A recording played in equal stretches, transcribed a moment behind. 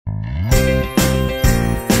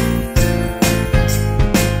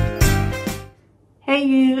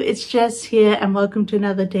it's Jess here and welcome to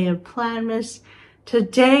another day of Planmas.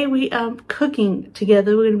 Today we are cooking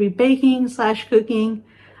together. We're going to be baking / cooking.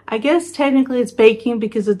 I guess technically it's baking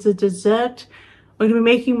because it's a dessert. We're going to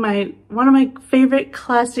be making one of my favorite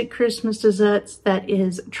classic Christmas desserts, that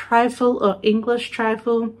is trifle or English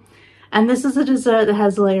trifle. And this is a dessert that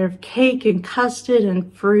has a layer of cake and custard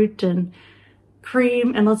and fruit and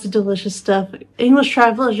cream and lots of delicious stuff. English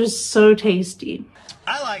trifle is just so tasty.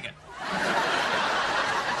 I like it.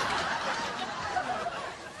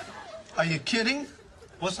 Are you kidding?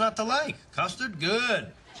 What's not to like? Custard,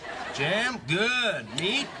 good. Jam, good.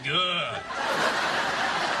 Meat, good.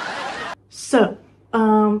 So,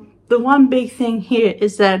 the one big thing here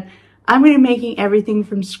is that I'm going to be making everything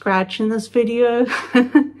from scratch in this video.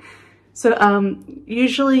 So,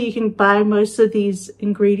 usually you can buy most of these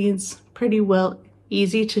ingredients pretty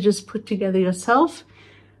easy to just put together yourself.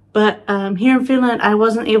 But here in Finland, I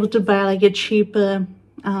wasn't able to buy like a cheaper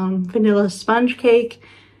vanilla sponge cake.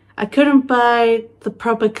 I couldn't buy the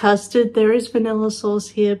proper custard. There is vanilla sauce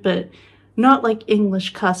here, but not like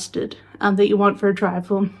English custard that you want for a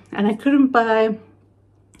trifle. And I couldn't buy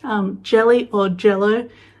jelly or jello,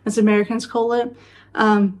 as Americans call it.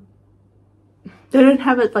 They don't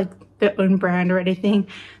have it like their own brand or anything.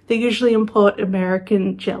 They usually import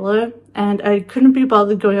American jello, and I couldn't be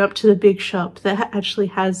bothered going up to the big shop that actually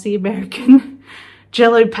has the American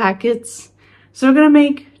jello packets. So we're gonna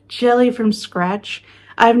make jelly from scratch.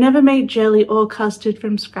 I've never made jelly or custard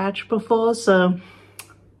from scratch before, so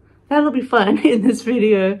that'll be fun in this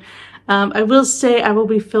video. I will say I will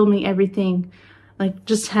be filming everything, like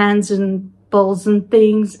just hands and bowls and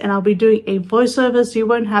things, and I'll be doing a voiceover, so you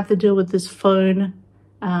won't have to deal with this phone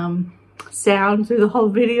sound through the whole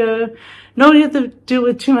video. Nor do you have to deal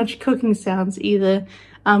with too much cooking sounds either.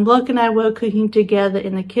 Block and I were cooking together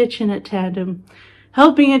in the kitchen at tandem,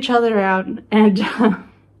 helping each other out, and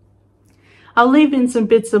I'll leave in some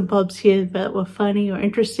bits and bobs here that were funny or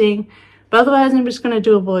interesting, but otherwise I'm just going to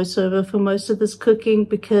do a voiceover for most of this cooking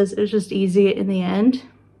because it was just easier in the end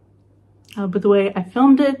with the way I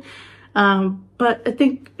filmed it. But I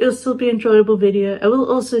think it'll still be an enjoyable video. I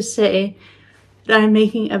will also say that I'm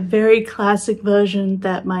making a very classic version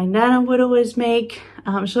that my Nana would always make.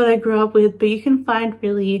 It's what I grew up with, but you can find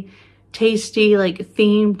really tasty, like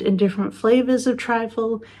themed and different flavors of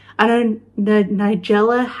trifle. I know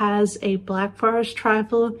Nigella has a Black Forest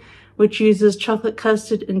trifle, which uses chocolate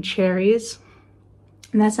custard and cherries,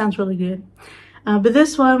 and that sounds really good. But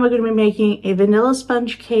this one, we're going to be making a vanilla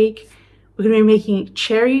sponge cake. We're going to be making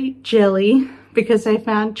cherry jelly because I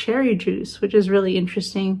found cherry juice, which is really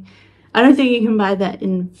interesting. I don't think you can buy that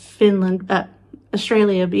in Finland,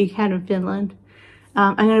 Australia, but you can in Finland.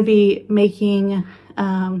 I'm going to be making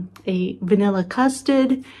a vanilla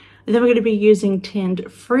custard. And then we're going to be using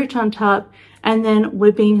tinned fruit on top and then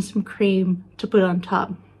whipping some cream to put on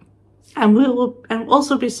top. And we'll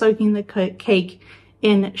also be soaking the cake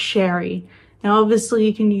in sherry. Now, obviously,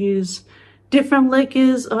 you can use different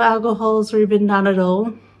liquors or alcohols or even none at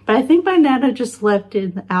all. But I think my Nana just left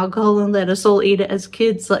in the alcohol and let us all eat it as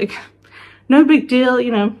kids. Like, no big deal,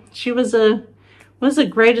 you know. She was the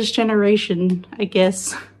greatest generation, I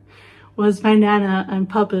guess, was my Nana and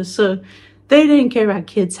Papa. So they didn't care about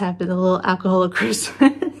kids having a little alcohol at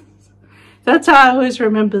Christmas. That's how I always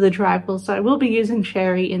remember the trifle. So I will be using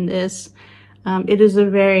sherry in this. It is a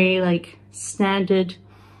very like standard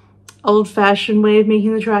old-fashioned way of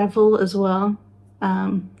making the trifle as well.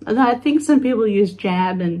 I think some people use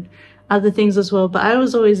jam and other things as well, but I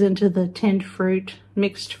was always into the tinned fruit,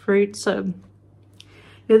 mixed fruit. So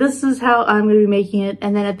yeah, this is how I'm going to be making it.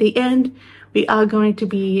 And then at the end, we are going to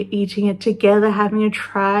be eating it together, having a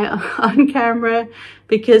try on camera,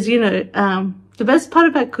 because, you know, the best part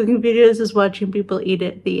about cooking videos is watching people eat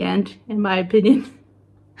it at the end, in my opinion.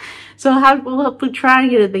 So we'll be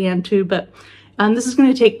trying it at the end too, but this is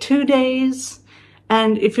going to take 2 days.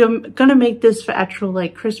 And if you're going to make this for actual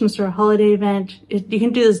like Christmas or a holiday event, you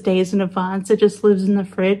can do this days in advance. It just lives in the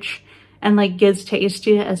fridge and like gets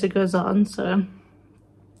tastier as it goes on. So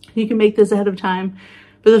you can make this ahead of time.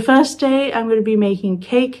 For the first day, I'm going to be making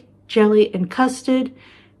cake, jelly, and custard,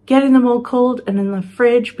 getting them all cold and in the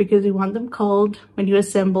fridge because you want them cold when you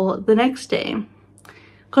assemble the next day.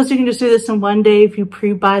 Of course, you can just do this in one day if you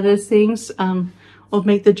pre-buy those things, or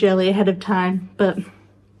make the jelly ahead of time. But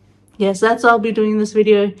yes, that's all I'll be doing in this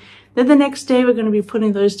video. Then the next day, we're going to be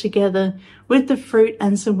putting those together with the fruit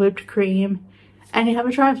and some whipped cream, and you have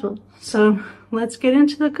a trifle. So let's get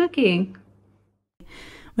into the cooking.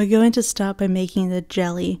 We're going to start by making the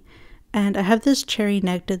jelly, and I have this cherry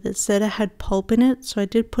nectar that said it had pulp in it, so I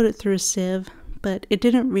did put it through a sieve, but it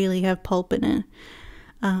didn't really have pulp in it.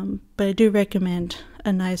 but I do recommend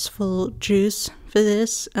a nice full juice for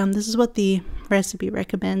this. This is what the recipe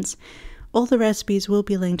recommends. All the recipes will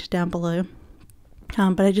be linked down below.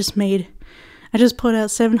 But I just poured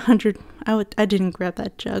out 700, I didn't grab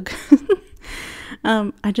that jug.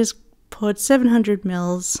 I just poured 700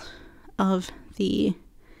 mils of the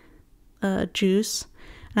juice,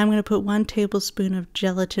 and I'm going to put 1 tablespoon of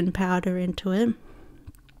gelatin powder into it.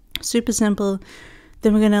 Super simple.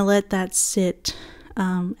 Then we're going to let that sit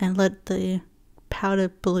and let the powder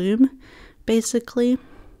bloom, basically.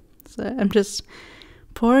 So I'm just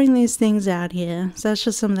pouring these things out here. So that's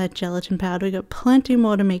just some of that gelatin powder. We got plenty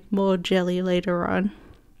more to make more jelly later on.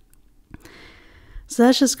 So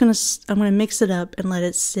that's just I'm gonna mix it up and let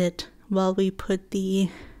it sit while we put the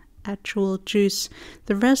actual juice,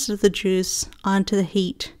 the rest of the juice, onto the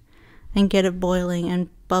heat and get it boiling and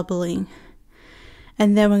bubbling.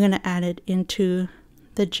 And then we're gonna add it into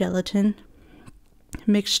the gelatin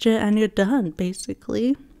mixture and you're done,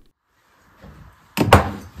 basically.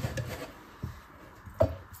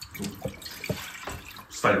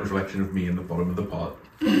 Slight reflection of me in the bottom of the pot.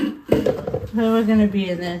 What are we gonna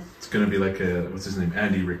be in there? It's gonna be like a, what's his name?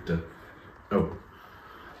 Andy Richter. Oh.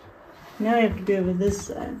 Now I have to be over this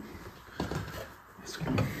side.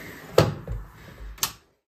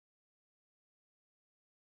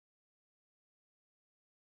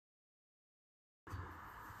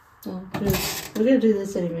 Oh, good. We're gonna do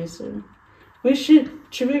this anyway, so should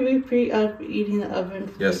we repeat eating the oven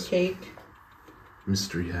for the cake?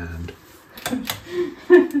 Mystery hand.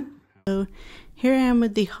 So here I am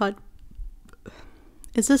with the hot.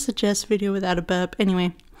 Is this a Jess video without a burp?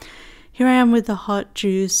 Anyway, here I am with the hot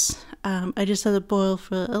juice. I just let it boil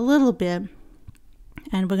for a little bit,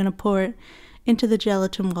 and we're gonna pour it into the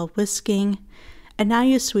gelatin while whisking. And now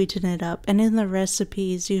you sweeten it up. And in the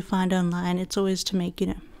recipes you find online, it's always to make, you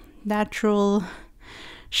know, natural,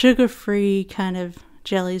 sugar-free kind of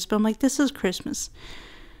jellies. But I'm like, this is Christmas,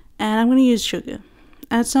 and I'm gonna use sugar.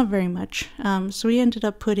 And it's not very much. So we ended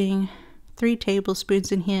up putting 3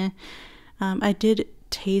 tablespoons in here. I did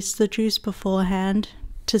taste the juice beforehand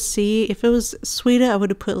to see if it was sweeter. I would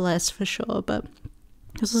have put less for sure, but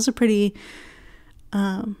this was a pretty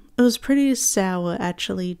it was pretty sour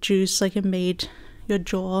actually juice, like it made your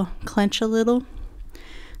jaw clench a little.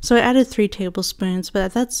 So I added 3 tablespoons,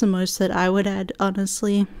 but that's the most that I would add,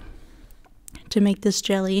 honestly, to make this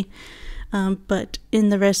jelly. But in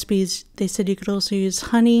the recipes they said you could also use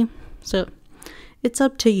honey, so it's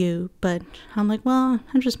up to you. But I'm like, well,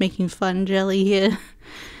 I'm just making fun jelly here.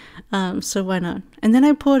 So why not? And then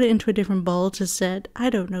I poured it into a different bowl to set. I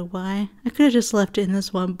don't know why. I could have just left it in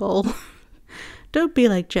this one bowl. Don't be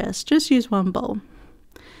like Jess, just use one bowl.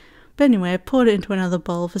 But anyway, I poured it into another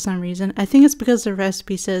bowl for some reason. I think it's because the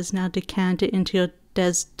recipe says now decant it into your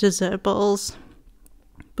dessert bowls.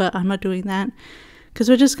 But I'm not doing that, because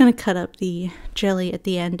we're just going to cut up the jelly at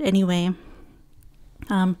the end anyway.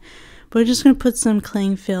 We're just going to put some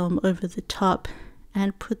cling film over the top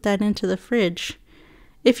and put that into the fridge,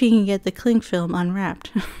 if you can get the cling film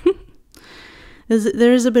unwrapped.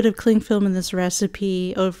 There is a bit of cling film in this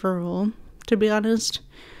recipe overall, to be honest.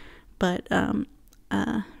 But,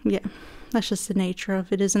 yeah, that's just the nature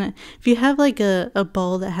of it, isn't it? If you have like a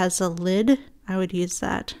bowl that has a lid, I would use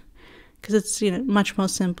that, because it's, you know, much more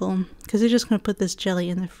simple, because you're just going to put this jelly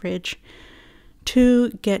in the fridge to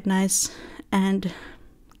get nice and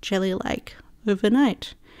jelly-like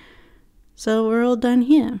overnight. So we're all done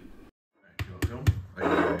here.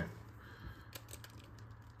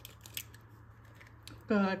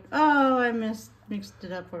 God. Oh, I mixed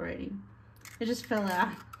it up already. It just fell out.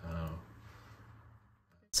 Oh.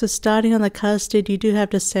 So starting on the custard, you do have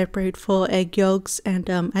to separate 4 egg yolks, and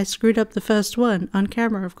I screwed up the first one on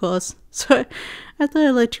camera, of course. So I thought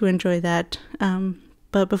I'd let you enjoy that.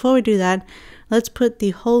 But before we do that, let's put the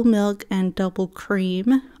whole milk and double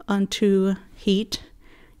cream onto heat.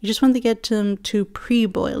 You just want to get them to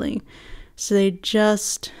pre-boiling, so they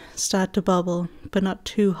just start to bubble, but not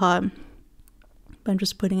too hot. But I'm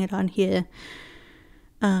just putting it on here.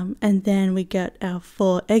 And then we get our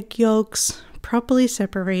 4 egg yolks properly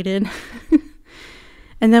separated.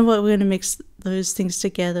 And then what we're going to mix those things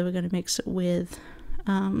together, we're going to mix it with,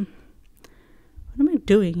 what am I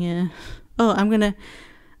doing here? Oh, I'm going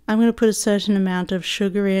to put a certain amount of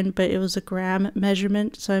sugar in, but it was a gram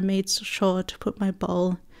measurement, so I made sure to put my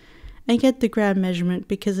bowl and get the gram measurement,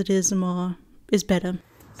 because it is better.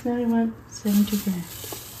 So now we want 70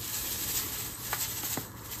 grams.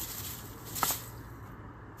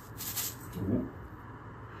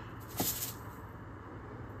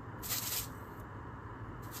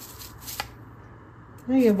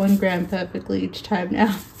 I get 1 gram perfectly each time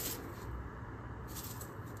now.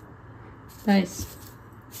 Nice.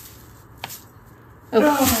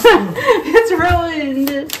 Oh, it's ruined!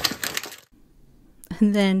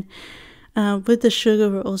 And then with the sugar,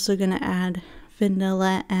 we're also going to add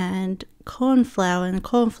vanilla and corn flour. And the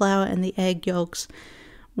corn flour and the egg yolks,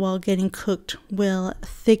 while getting cooked, will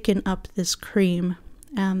thicken up this cream.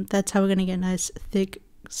 That's how we're going to get a nice, thick,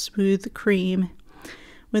 smooth cream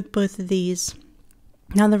with both of these.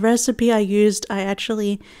 Now, the recipe I used, I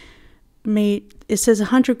actually made, it says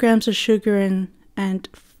 100 grams of sugar and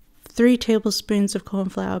 3 tablespoons of corn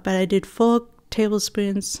flour, but I did 4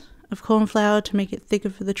 tablespoons of corn flour to make it thicker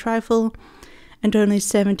for the trifle, and only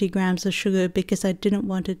 70 grams of sugar because I didn't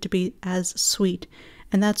want it to be as sweet.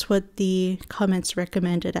 And that's what the comments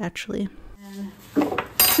recommended, actually.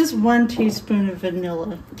 Just 1 teaspoon of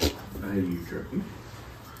vanilla. Are you joking?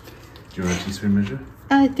 Do you want a teaspoon measure?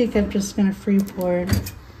 I think I'm just gonna free pour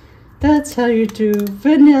it. That's how you do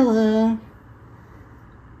vanilla.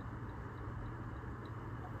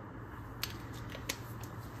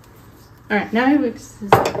 Alright, now I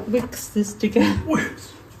whisk this together.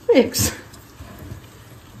 Whisk.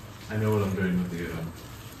 I know what I'm doing with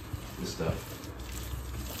the stuff.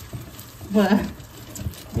 What?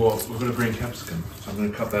 Well, we've got a green capsicum, so I'm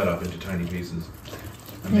going to cut that up into tiny pieces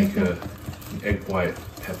and make an egg white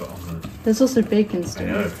pepper omelette. There's also bacon still.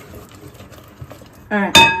 I know.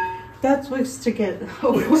 Alright, that's whisked together.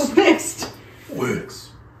 Whisked.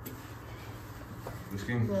 Works.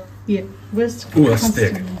 Whisking? Yeah, whisked. Oh, that's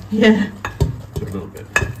thick. Yeah. A little bit.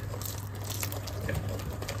 Yeah.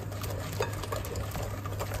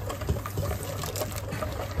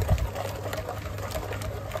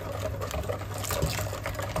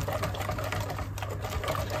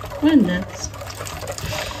 We're nuts.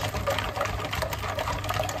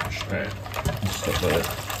 Okay. Stop there.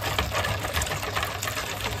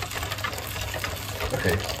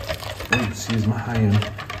 Okay. Oh, excuse my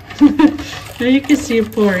hand. Now you can see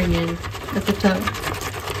it pouring in at the top.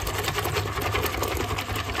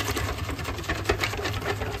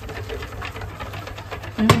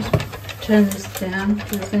 I'm just turn this down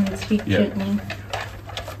because then it's heat gently.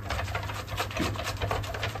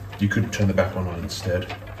 You could turn the back one on instead.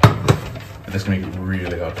 But that's going to make it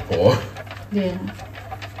really hard to pour. Yeah.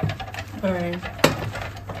 Alright.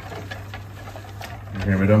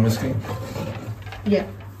 Okay, we're done whisking? Yeah.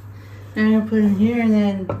 Now I'm going to put it in here and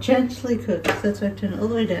then gently cook. So that's why I turn it all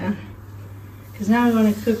the way down. Because now I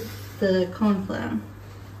want to cook the corn flour.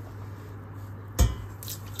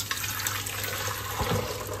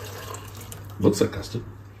 Looks like custard.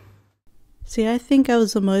 See, I think I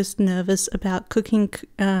was the most nervous about cooking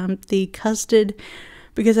the custard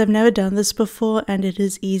because I've never done this before and it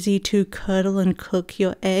is easy to curdle and cook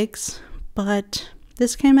your eggs, but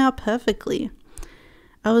this came out perfectly.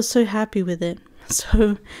 I was so happy with it.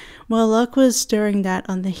 So while Locke was stirring that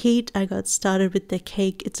on the heat, I got started with the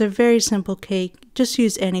cake. It's a very simple cake. Just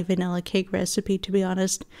use any vanilla cake recipe, to be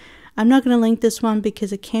honest. I'm not going to link this one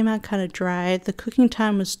because it came out kind of dry. The cooking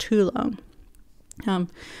time was too long.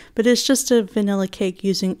 But it's just a vanilla cake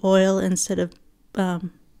using oil instead of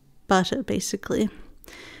butter, basically.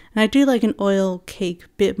 And I do like an oil cake a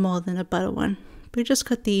bit more than a butter one. We just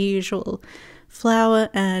got the usual flour,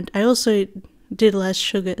 and I also did less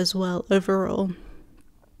sugar as well overall.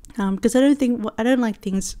 Because I don't like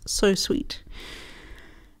things so sweet.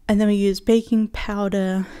 And then we use baking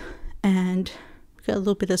powder, and we got a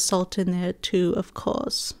little bit of salt in there too, of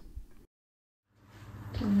course.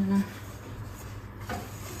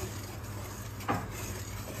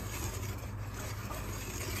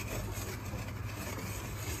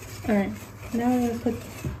 Alright, now I'm going to put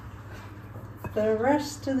the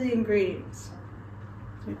rest of the ingredients,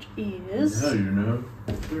 which is... Now you know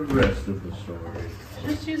the rest of the story.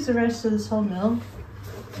 Just use the rest of this whole milk.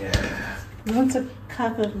 Yeah. Once a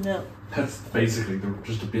cup of milk. That's basically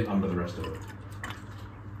just a bit under the rest of it.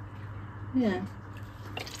 Yeah.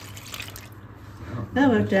 That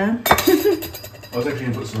worked out. I was actually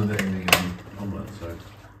going to put some of that in the omelette, so...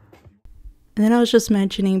 And then I was just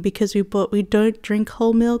mentioning, because we don't drink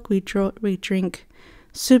whole milk, we drink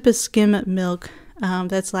super skim milk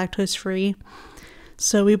that's lactose free.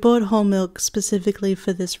 So we bought whole milk specifically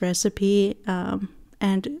for this recipe,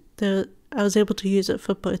 and I was able to use it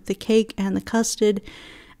for both the cake and the custard,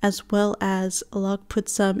 as well as Locke put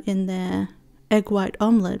some in their egg white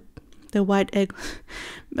omelette. The white egg,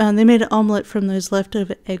 they made an omelette from those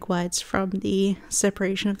leftover egg whites from the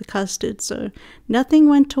separation of the custard, so nothing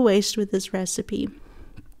went to waste with this recipe.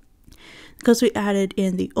 Because we added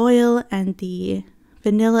in the oil and the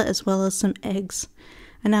vanilla as well as some eggs,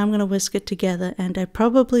 and now I'm going to whisk it together, and I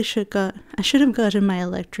probably should have gotten my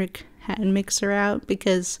electric hand mixer out,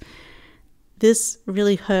 because this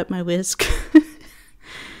really hurt my whisk.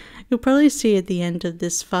 You'll probably see at the end of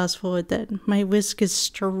this fast forward that my whisk is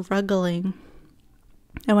struggling.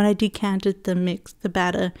 And when I decanted the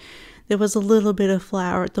batter, there was a little bit of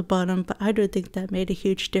flour at the bottom, but I don't think that made a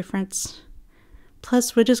huge difference.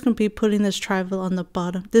 Plus, we're just going to be putting this trifle on the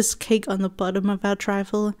bottom, this cake on the bottom of our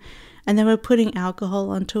trifle, and then we're putting alcohol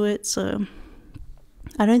onto it, so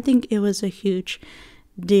I don't think it was a huge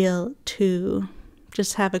deal to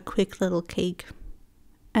just have a quick little cake.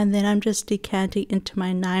 And then I'm just decanting into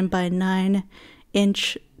my 9x9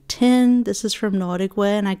 inch tin. This is from Nordic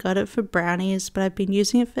Ware and I got it for brownies, but I've been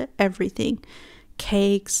using it for everything.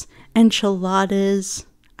 Cakes, enchiladas.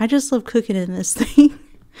 I just love cooking in this thing.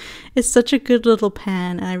 It's such a good little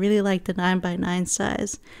pan and I really like the 9x9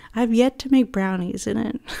 size. I've yet to make brownies in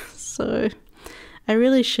it, so I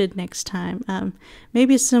really should next time.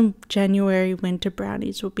 Maybe some January winter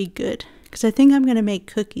brownies will be good, because I think I'm going to make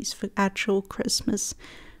cookies for actual Christmas,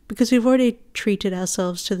 because we've already treated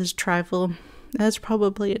ourselves to this trifle. That's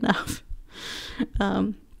probably enough.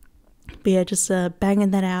 But yeah, just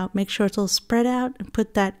banging that out, make sure it's all spread out, and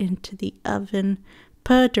put that into the oven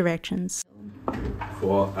per directions.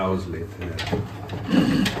 4 hours later.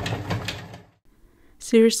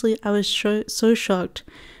 Seriously, I was so shocked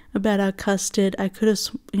about our custard. I could have,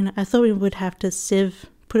 I thought we would have to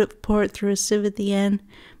pour it through a sieve at the end,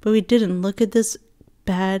 but we didn't. Look at this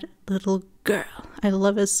bad little girl. I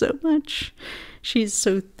love her so much. She's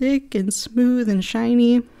so thick and smooth and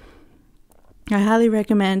shiny. I highly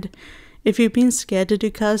recommend, if you've been scared to do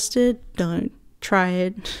custard, don't try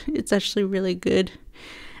it. It's actually really good.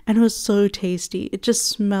 And it was so tasty. It just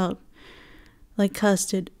smelled like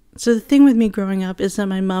custard. So the thing with me growing up is that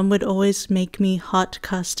my mum would always make me hot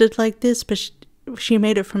custard like this, but she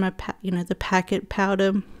made it from the packet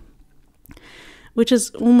powder, which is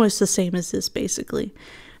almost the same as this basically.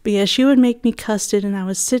 But yeah, she would make me custard and I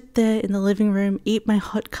would sit there in the living room, eat my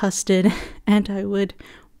hot custard, and I would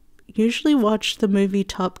usually watch the movie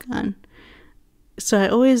Top Gun. So I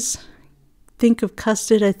always think of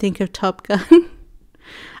custard, I think of Top Gun.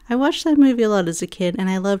 I watched that movie a lot as a kid and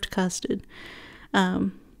I loved custard.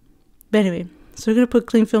 But anyway, so we're going to put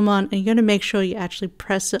cling film on and you're going to make sure you actually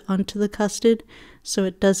press it onto the custard so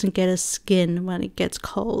it doesn't get a skin when it gets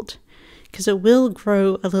cold, because it will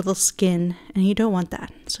grow a little skin and you don't want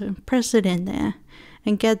that. So press it in there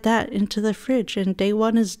and get that into the fridge and day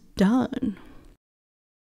one is done.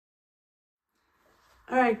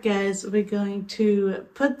 Alright guys, we're going to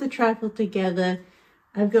put the trifle together.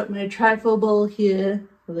 I've got my trifle bowl here.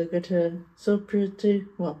 Look at her, so pretty.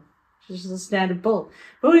 Well, she's just a standard bowl.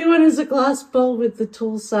 What we want is a glass bowl with the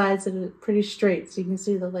tall sides that are pretty straight so you can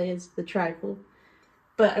see the layers of the trifle.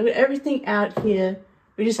 But I've got everything out here.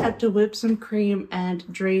 We just have to whip some cream and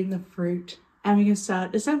drain the fruit. And we can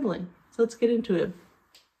start assembling. So let's get into it.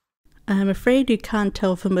 I'm afraid you can't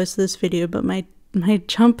tell for most of this video, but my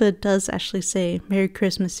jumper does actually say Merry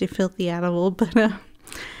Christmas, you filthy animal. But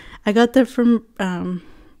I got that from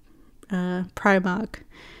Primark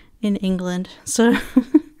in England. So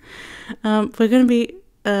we're going to be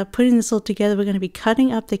putting this all together. We're going to be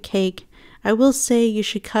cutting up the cake. I will say you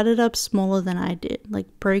should cut it up smaller than I did. Like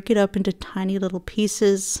break it up into tiny little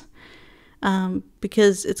pieces,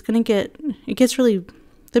 because it's going to gets really,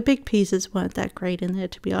 the big pieces weren't that great in there,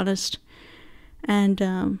 to be honest.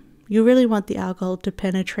 And you really want the alcohol to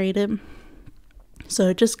penetrate it.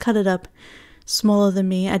 So just cut it up smaller than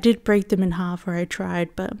me. I did break them in half where I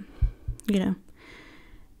tried, but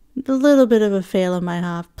a little bit of a fail on my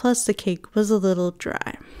half, plus the cake was a little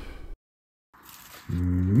dry.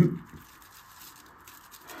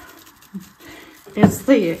 It's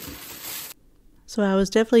thick. So I was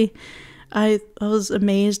definitely, I was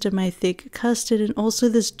amazed at my thick custard, and also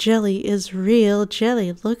this jelly is real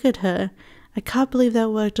jelly. Look at her. I can't believe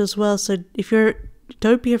that worked as well. So if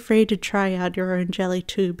don't be afraid to try out your own jelly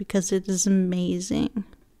too, because it is amazing.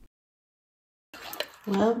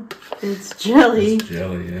 Well, it's jelly. It's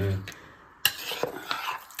jelly, yeah.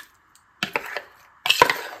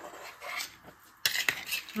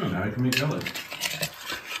 Oh, now I can make jelly.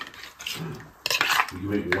 You can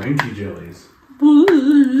make wanky jellies.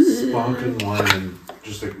 Sparkling wine and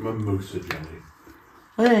just like mimosa jelly.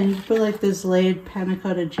 Oh yeah, you put like this layered panna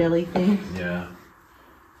cotta jelly thing. Yeah.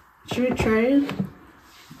 Should we try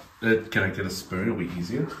it? Can I get a spoon? It'll be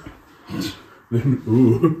easier.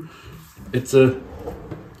 Ooh. It's a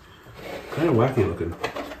kind of wacky looking.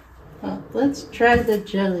 Well, let's try the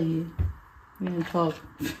jelly. I'm gonna talk.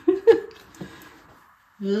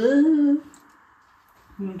 I'm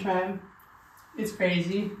gonna try. It's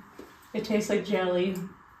crazy. It tastes like jelly.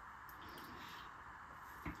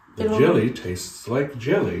 The jelly tastes like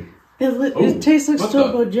jelly. It tastes like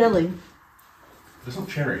store-bought jelly. It's not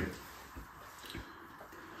cherry.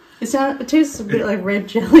 It tastes a bit like red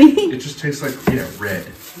jelly. It just tastes like, yeah, red.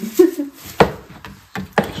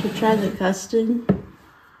 Should try the custard.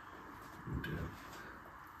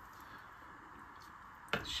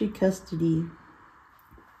 She custardy.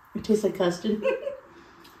 It tastes like custard.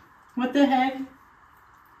 What the heck?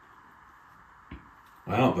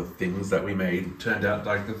 Wow, the things that we made turned out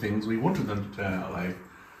like the things we wanted them to turn out like.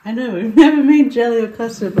 I know, we've never made jelly or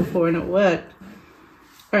custard before and it worked.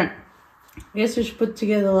 Alright, I guess we should put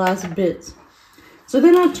together the last bits. So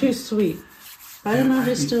they're not too sweet. I don't know if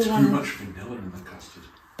they still want too much vanilla in the custard.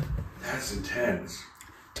 That's intense.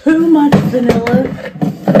 Too much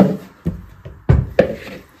vanilla.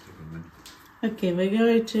 Okay, we're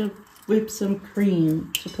going to whip some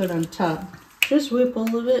cream to put on top. Just whip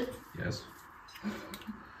all of it. Yes.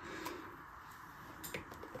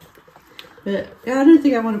 But I don't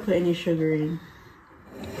think I want to put any sugar in.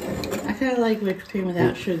 I kind of like whipped cream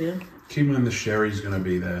without sugar. Keep in mind the sherry's going to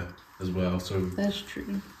be there as well, so... That's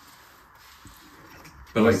true.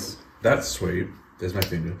 But yes. Like, that's sweet. There's my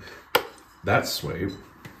finger. That's sweet.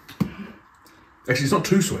 Actually, it's not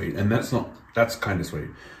too sweet, and that's kind of sweet.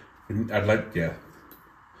 I'd like, yeah.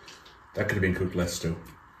 That could have been cooked less still.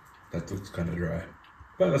 That looks kind of dry.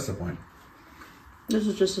 But that's the point. This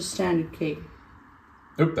is just a standard cake.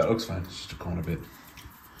 Nope, that looks fine. It's just a corner bit.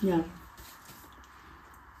 Yeah.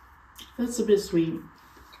 That's a bit sweet.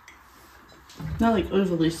 Not like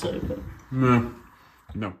overly so, but... No.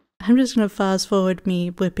 I'm just going to fast forward me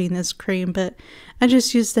whipping this cream, but I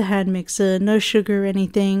just used the hand mixer, no sugar or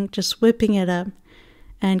anything, just whipping it up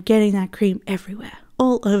and getting that cream everywhere,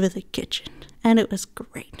 all over the kitchen. And it was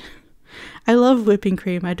great. I love whipping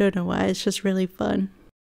cream. I don't know why. It's just really fun.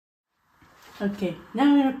 Okay, now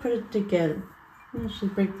I'm going to put it together. I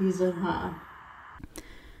should break these in half.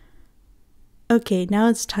 Okay, now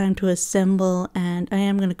it's time to assemble, and I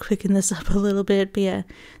am going to quicken this up a little bit, but yeah,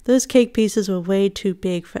 those cake pieces were way too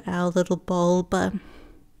big for our little bowl, but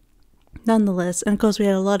nonetheless, and of course we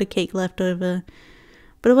had a lot of cake left over,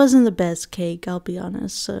 but it wasn't the best cake, I'll be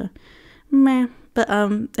honest, so meh, but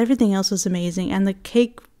everything else was amazing, and the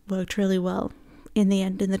cake worked really well in the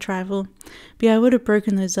end in the Trifle, but yeah, I would have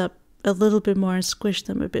broken those up a little bit more and squished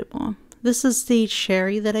them a bit more. This is the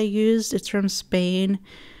sherry that I used. It's from Spain.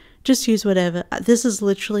 Just use whatever. This is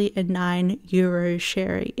literally a €9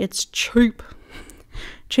 sherry. It's cheap.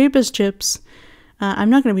 Cheap as chips.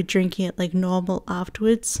 I'm not going to be drinking it like normal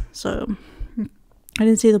afterwards. So I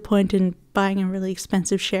didn't see the point in buying a really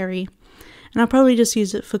expensive sherry. And I'll probably just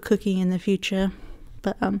use it for cooking in the future.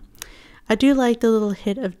 But I do like the little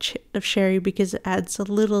hit of sherry because it adds a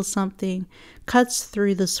little something. Cuts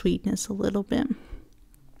through the sweetness a little bit.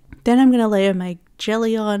 Then I'm going to layer my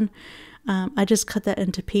jelly on. I just cut that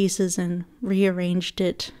into pieces and rearranged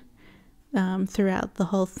it throughout the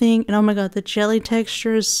whole thing. And oh my god, the jelly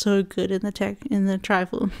texture is so good in the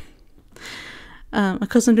Trifle. Of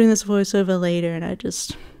course, I'm doing this voiceover later, and I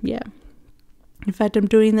just, yeah. In fact, I'm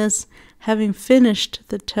doing this having finished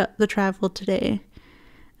the Trifle today,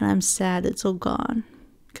 and I'm sad it's all gone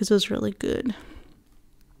because it was really good.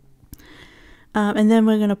 And then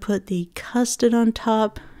we're going to put the custard on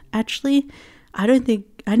top. Actually, I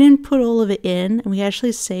didn't put all of it in, and we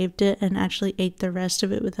actually saved it and actually ate the rest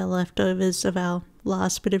of it with our leftovers of our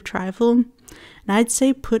last bit of Trifle. And I'd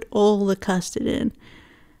say put all the custard in.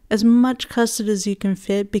 As much custard as you can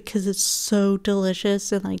fit because it's so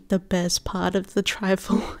delicious and like the best part of the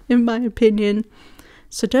Trifle, in my opinion.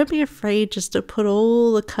 So don't be afraid just to put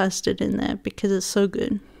all the custard in there because it's so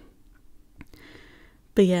good.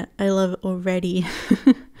 But yeah, I love it already.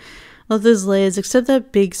 Love those layers, except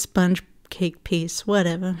that big sponge cake piece,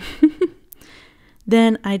 whatever.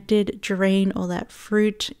 Then I did drain all that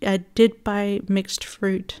fruit. I did buy mixed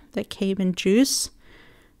fruit that came in juice.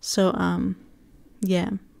 So, yeah,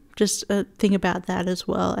 just think about that as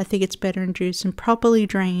well. I think it's better in juice and properly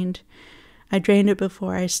drained. I drained it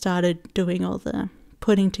before I started doing all the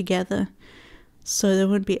putting together. So there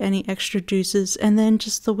wouldn't be any extra juices. And then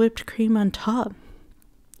just the whipped cream on top.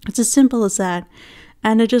 It's as simple as that.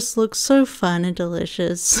 And it just looks so fun and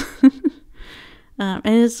delicious. And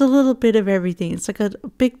it's a little bit of everything. It's like a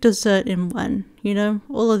big dessert in one, you know?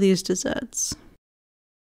 All of these desserts.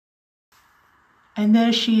 And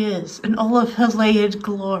there she is, in all of her layered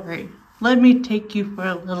glory. Let me take you for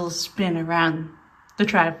a little spin around the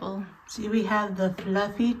Trifle. See, we have the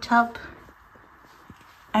fluffy top.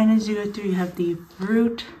 And as you go through, you have the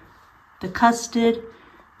fruit, the custard,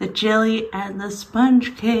 the jelly, and the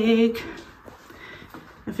sponge cake.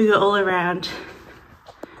 If we go all around,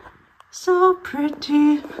 so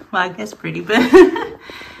pretty. Well, I guess pretty, but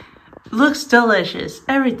looks delicious.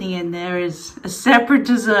 Everything in there is a separate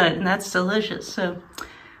dessert, and that's delicious. So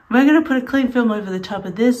we're gonna put a cling film over the top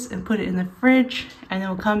of this and put it in the fridge, and then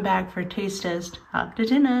we'll come back for a taste test after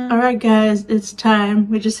dinner. All right, guys, it's time.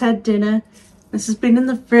 We just had dinner. This has been in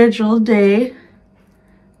the fridge all day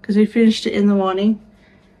because we finished it in the morning.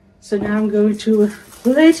 So now I'm going to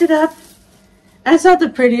plate it up. And it's not the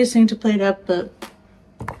prettiest thing to plate up, but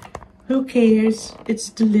who cares? It's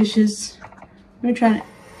delicious. I'm trying to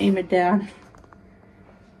aim it down.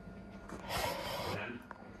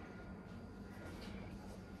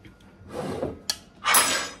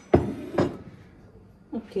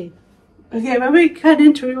 Okay. Okay, when we cut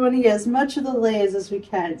into it, we want to get as much of the layers as we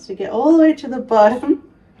can. So get all the way to the bottom.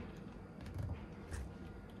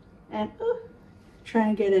 And try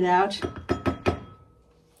and get it out.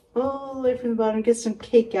 All the way from the bottom. Get some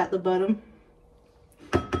cake out the bottom.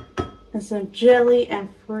 And some jelly and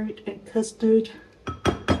fruit and custard.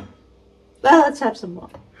 Well, let's have some more.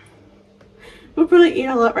 We'll probably eat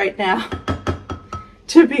a lot right now,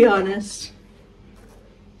 to be honest.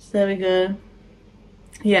 So there we go.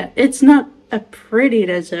 Yeah, it's not a pretty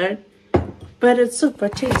dessert, but it's super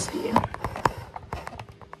tasty.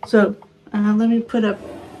 So, let me put up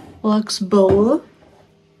Lux's bowl.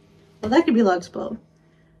 Well, that could be Lux's bowl.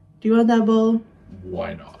 Do you want that bowl?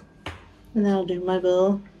 Why not? And then I'll do my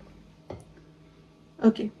bowl.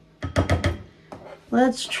 Okay.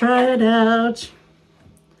 Let's try it out.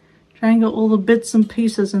 Try and get all the bits and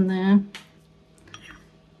pieces in there.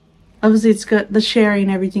 Obviously, it's got the sherry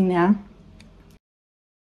and everything now.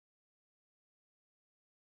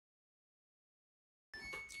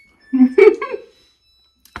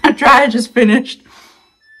 Our dryer just finished.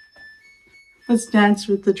 Let's dance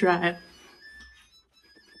with the dryer.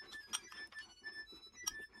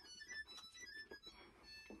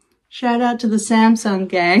 Shout out to the Samsung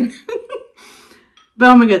gang. But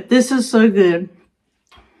oh my god, this is so good.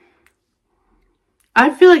 I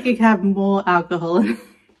feel like it could have more alcohol in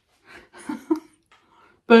it.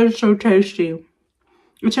 But it's so tasty.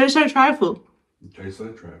 It tastes like trifle. It tastes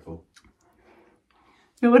like trifle.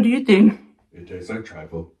 Yeah, what do you think? It tastes like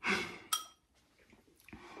trifle.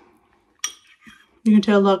 You can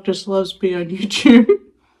tell Luck just loves being on YouTube.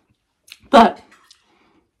 But,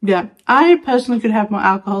 yeah, I personally could have more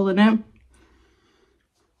alcohol in it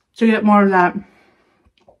to get more of that,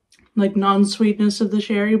 like, non-sweetness of the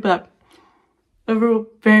sherry, but overall,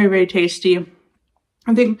 very, very tasty.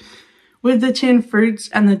 I think with the tinned fruits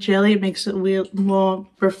and the jelly, it makes it more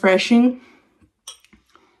refreshing.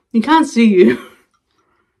 You can't see you.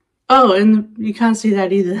 Oh, and you can't see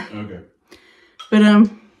that either. Okay. But,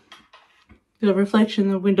 the reflection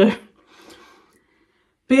in the window.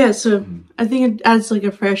 But yeah, so I think it adds like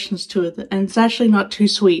a freshness to it, and it's actually not too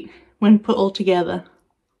sweet when put all together.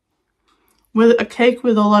 With a cake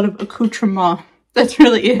with a lot of accoutrement. That's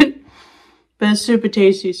really it. But it's super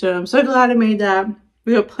tasty, so I'm so glad I made that.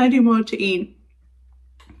 We got plenty more to eat.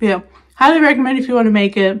 But yeah, highly recommend if you want to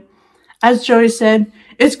make it. As Joey said,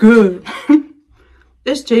 it's good.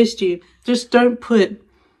 It's tasty. Just don't put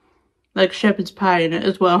like shepherd's pie in it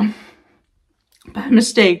as well. By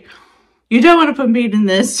mistake. You don't want to put meat in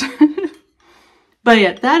this. But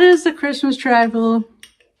yeah, that is the Christmas trifle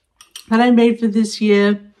that I made for this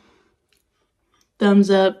year. Thumbs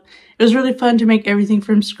up. It was really fun to make everything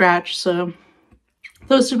from scratch, so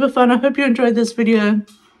that was super fun. I hope you enjoyed this video.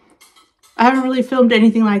 I haven't really filmed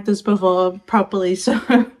anything like this before properly, so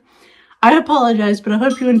I apologize, but I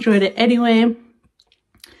hope you enjoyed it anyway.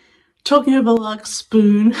 Talking over Lux's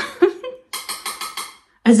spoon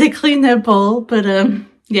as they clean their bowl, but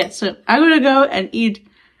yeah, so I'm gonna go and eat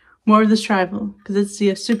more of this trifle because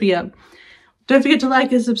it's super yum. Don't forget to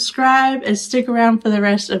like and subscribe and stick around for the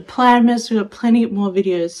rest of Planmas. We've got plenty more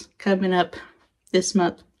videos coming up this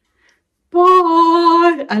month.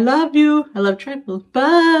 Bye! I love you. I love trifle.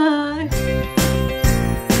 Bye!